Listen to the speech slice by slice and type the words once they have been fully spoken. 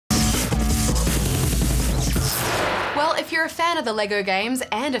if you're a fan of the LEGO games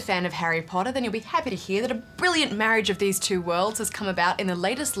and a fan of Harry Potter, then you'll be happy to hear that a brilliant marriage of these two worlds has come about in the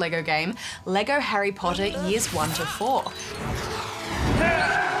latest LEGO game, LEGO Harry Potter Years 1 to 4.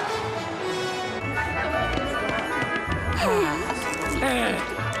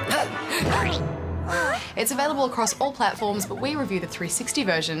 It's available across all platforms, but we review the 360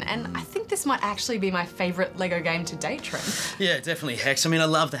 version, and I think this might actually be my favourite LEGO game to date, Trim. Yeah, definitely, Hex. I mean, I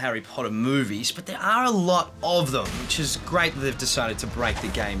love the Harry Potter movies, but there are a lot of them, which is great that they've decided to break the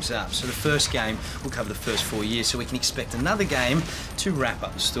games up. So the first game will cover the first 4 years, so we can expect another game to wrap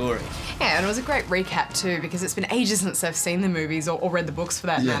up the story. Yeah, and it was a great recap too, because it's been ages since I've seen the movies or read the books for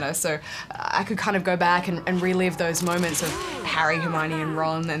that matter, so I could kind of go back and relive those moments of Harry, Hermione and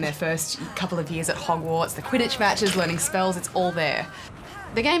Ron and their first couple of years at Hogwarts, the Quidditch matches, learning spells, it's all there.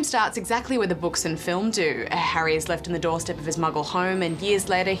 The game starts exactly where the books and film do. Harry is left in the doorstep of his Muggle home, and years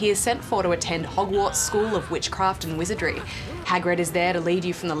later he is sent for to attend Hogwarts School of Witchcraft and Wizardry. Hagrid is there to lead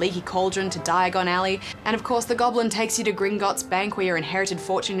you from the Leaky Cauldron to Diagon Alley, and of course the Goblin takes you to Gringotts Bank where your inherited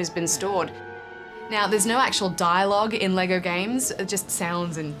fortune has been stored. Now, there's no actual dialogue in LEGO games, just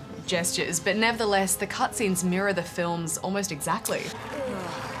sounds and gestures, but nevertheless the cutscenes mirror the films almost exactly.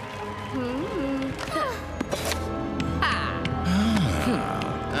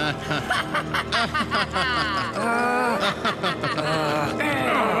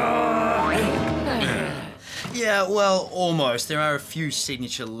 Yeah, well, almost. There are a few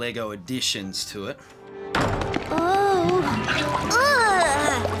signature LEGO additions to it.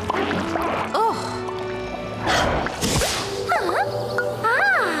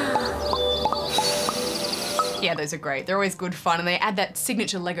 Yeah, those are great. They're always good fun, and they add that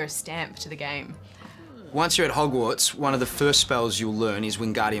signature LEGO stamp to the game. Once you're at Hogwarts, one of the first spells you'll learn is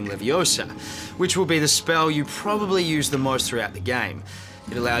Wingardium Leviosa, which will be the spell you probably use the most throughout the game.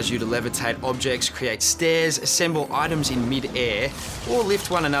 It allows you to levitate objects, create stairs, assemble items in mid-air, or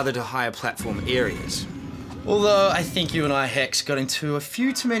lift one another to higher platform areas. Although I think you and I, Hex, got into a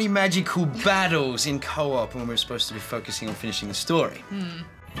few too many magical battles in co-op when we were supposed to be focusing on finishing the story.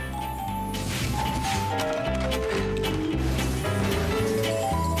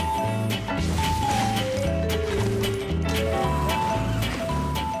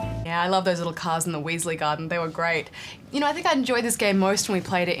 Yeah, I love those little cars in the Weasley garden. They were great. You know, I think I enjoyed this game most when we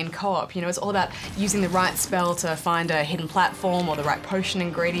played it in co-op. You know, it's all about using the right spell to find a hidden platform or the right potion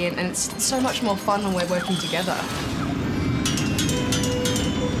ingredient, and it's so much more fun when we're working together.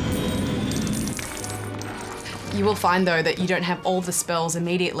 You will find, though, that you don't have all the spells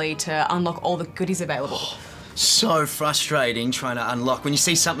immediately to unlock all the goodies available. So frustrating trying to unlock when you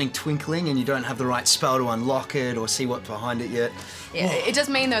see something twinkling and you don't have the right spell to unlock it or see what's behind it yet. Yeah, it does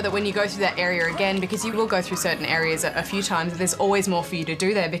mean though that when you go through that area again, because you will go through certain areas a few times, there's always more for you to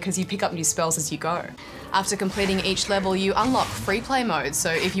do there because you pick up new spells as you go. After completing each level, you unlock free play mode, so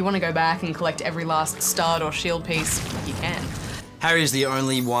if you want to go back and collect every last stud or shield piece, you can. Harry is the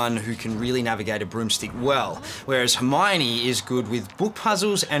only one who can really navigate a broomstick well, whereas Hermione is good with book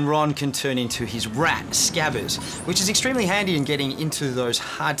puzzles and Ron can turn into his rat, Scabbers, which is extremely handy in getting into those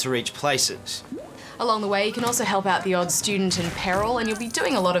hard-to-reach places. Along the way, you can also help out the odd student in peril, and you'll be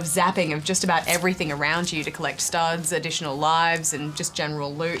doing a lot of zapping of just about everything around you to collect studs, additional lives, and just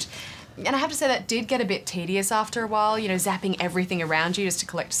general loot. And I have to say that did get a bit tedious after a while, you know, zapping everything around you just to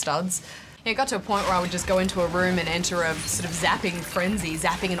collect studs. It got to a point where I would just go into a room and enter a sort of zapping frenzy,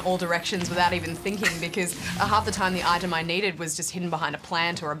 zapping in all directions without even thinking, because half the time the item I needed was just hidden behind a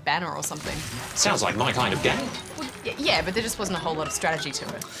plant or a banner or something. Sounds like my kind of game. Well, yeah, but there just wasn't a whole lot of strategy to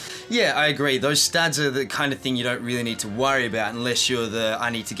it. Yeah, I agree. Those studs are the kind of thing you don't really need to worry about unless you're the I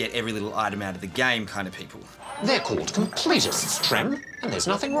need to get every little item out of the game kind of people. They're called completists, Trem, and there's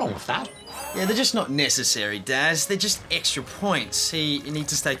nothing wrong with that. Yeah, they're just not necessary, Daz. They're just extra points. See, you need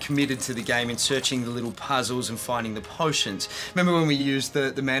to stay committed to the game in searching the little puzzles and finding the potions. Remember when we used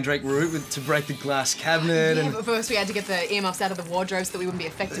the Mandrake route to break the glass cabinet? Yeah, and... but first we had to get the earmuffs out of the wardrobe so that we wouldn't be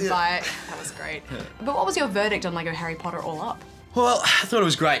affected by it. That was great. Yeah. But what was your verdict on LEGO Harry Potter All Up? Well, I thought it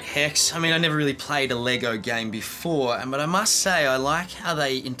was great, Hex. I mean, I never really played a LEGO game before, but I must say I like how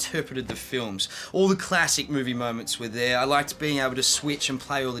they interpreted the films. All the classic movie moments were there. I liked being able to switch and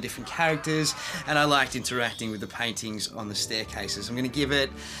play all the different characters, and I liked interacting with the paintings on the staircases. I'm going to give it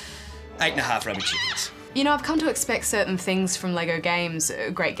 8.5 rubber chickens. You know, I've come to expect certain things from LEGO games,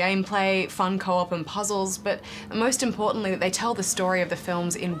 great gameplay, fun co-op and puzzles, but most importantly that they tell the story of the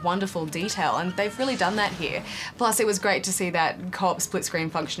films in wonderful detail, and they've really done that here. Plus it was great to see that co-op split screen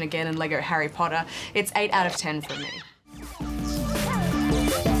function again in LEGO Harry Potter. It's 8 out of 10 for me.